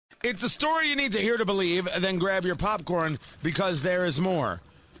It's a story you need to hear to believe, then grab your popcorn because there is more.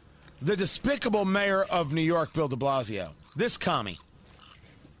 The despicable mayor of New York, Bill de Blasio, this commie,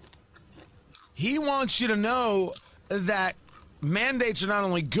 he wants you to know that mandates are not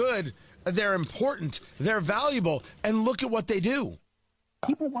only good, they're important, they're valuable, and look at what they do.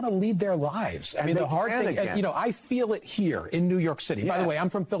 People want to lead their lives. I mean, the hard thing, I feel it here in New York City. Yeah. By the way,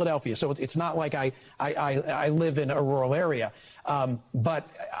 I'm from Philadelphia, so it's not like I live in a rural area. But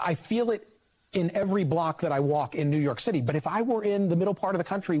I feel it in every block that I walk in New York City. But if I were in the middle part of the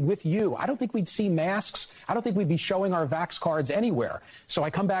country with you, I don't think we'd see masks. I don't think we'd be showing our vax cards anywhere. So I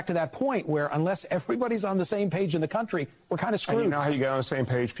come back to that point where unless everybody's on the same page in the country, we're kind of screwed. And you know how you get on the same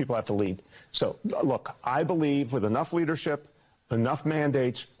page? People have to lead. So, look, I believe with enough leadership, enough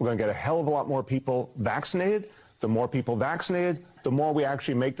mandates, we're going to get a hell of a lot more people vaccinated. The more people vaccinated, the more we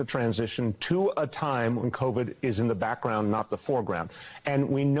actually make the transition to a time when COVID is in the background, not the foreground. And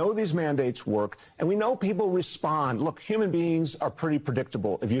we know these mandates work, and we know people respond. Look, human beings are pretty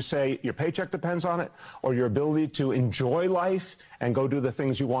predictable. If you say your paycheck depends on it, or your ability to enjoy life and go do the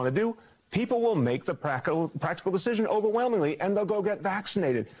things you want to do, people will make the practical decision overwhelmingly, and they'll go get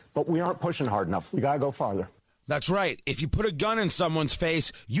vaccinated. But we aren't pushing hard enough. We got to go farther. That's right. If you put a gun in someone's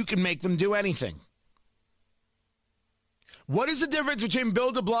face, you can make them do anything. What is the difference between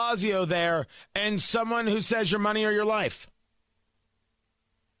Bill de Blasio there and someone who says your money or your life?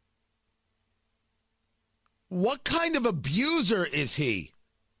 What kind of abuser is he?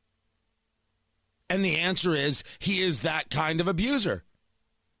 And the answer is he is that kind of abuser.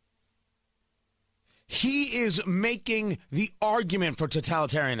 He is making the argument for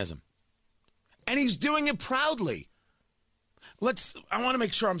totalitarianism. And he's doing it proudly. I want to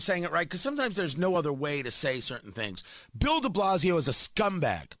make sure I'm saying it right, because sometimes there's no other way to say certain things. Bill de Blasio is a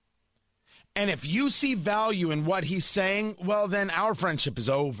scumbag. And if you see value in what he's saying, well, then our friendship is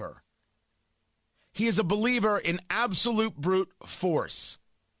over. He is a believer in absolute brute force.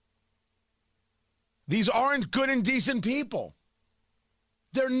 These aren't good and decent people.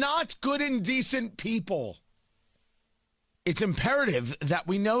 They're not good and decent people. It's imperative that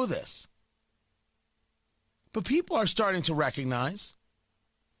we know this. But people are starting to recognize.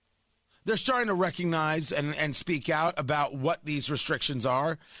 They're starting to recognize and speak out about what these restrictions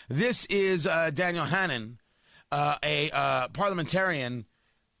are. This is Daniel Hannan, a parliamentarian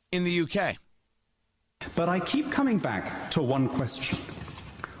in the UK. But I keep coming back to one question.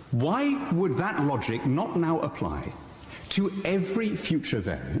 Why would that logic not now apply to every future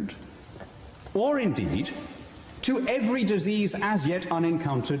variant, or indeed to every disease as yet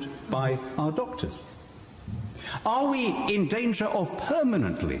unencountered by our doctors? Are we in danger of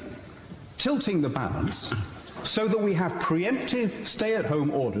permanently tilting the balance so that we have preemptive stay-at-home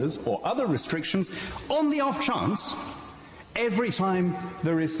orders or other restrictions on the off chance every time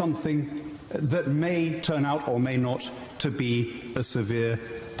there is something that may turn out or may not to be a severe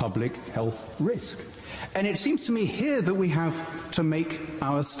public health risk? And it seems to me here that we have to make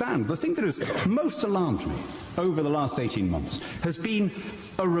our stand. The thing that has most alarmed me over the last 18 months has been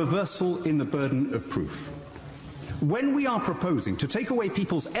a reversal in the burden of proof. When we are proposing to take away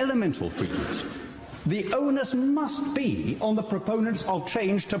people's elemental freedoms, the onus must be on the proponents of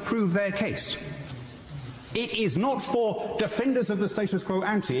change to prove their case. It is not for defenders of the status quo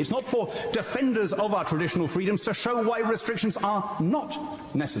ante, it's not for defenders of our traditional freedoms to show why restrictions are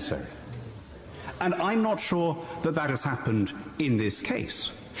not necessary. And I'm not sure that that has happened in this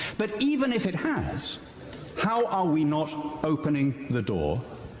case. But even if it has, how are we not opening the door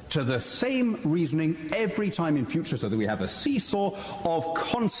to the same reasoning every time in future so that we have a seesaw of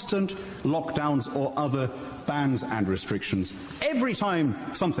constant lockdowns or other bans and restrictions every time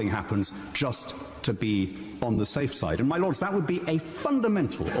something happens, just to be on the safe side? And my lords, that would be a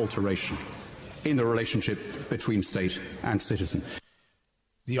fundamental alteration in the relationship between state and citizen.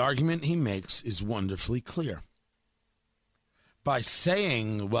 The argument he makes is wonderfully clear. By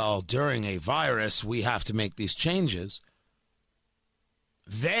saying, well, during a virus, we have to make these changes,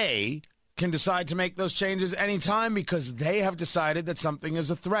 they can decide to make those changes anytime because they have decided that something is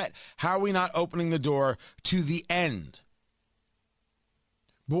a threat. How are we not opening the door to the end?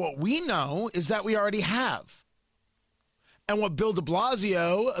 But what we know is that we already have. And what Bill de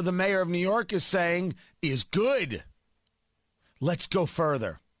Blasio, the mayor of New York, is saying is good. Let's go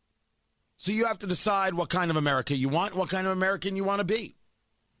further. So you have to decide what kind of America you want, what kind of American you want to be.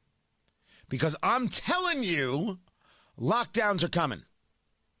 Because I'm telling you, lockdowns are coming.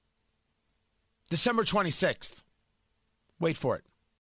 December 26th. Wait for it.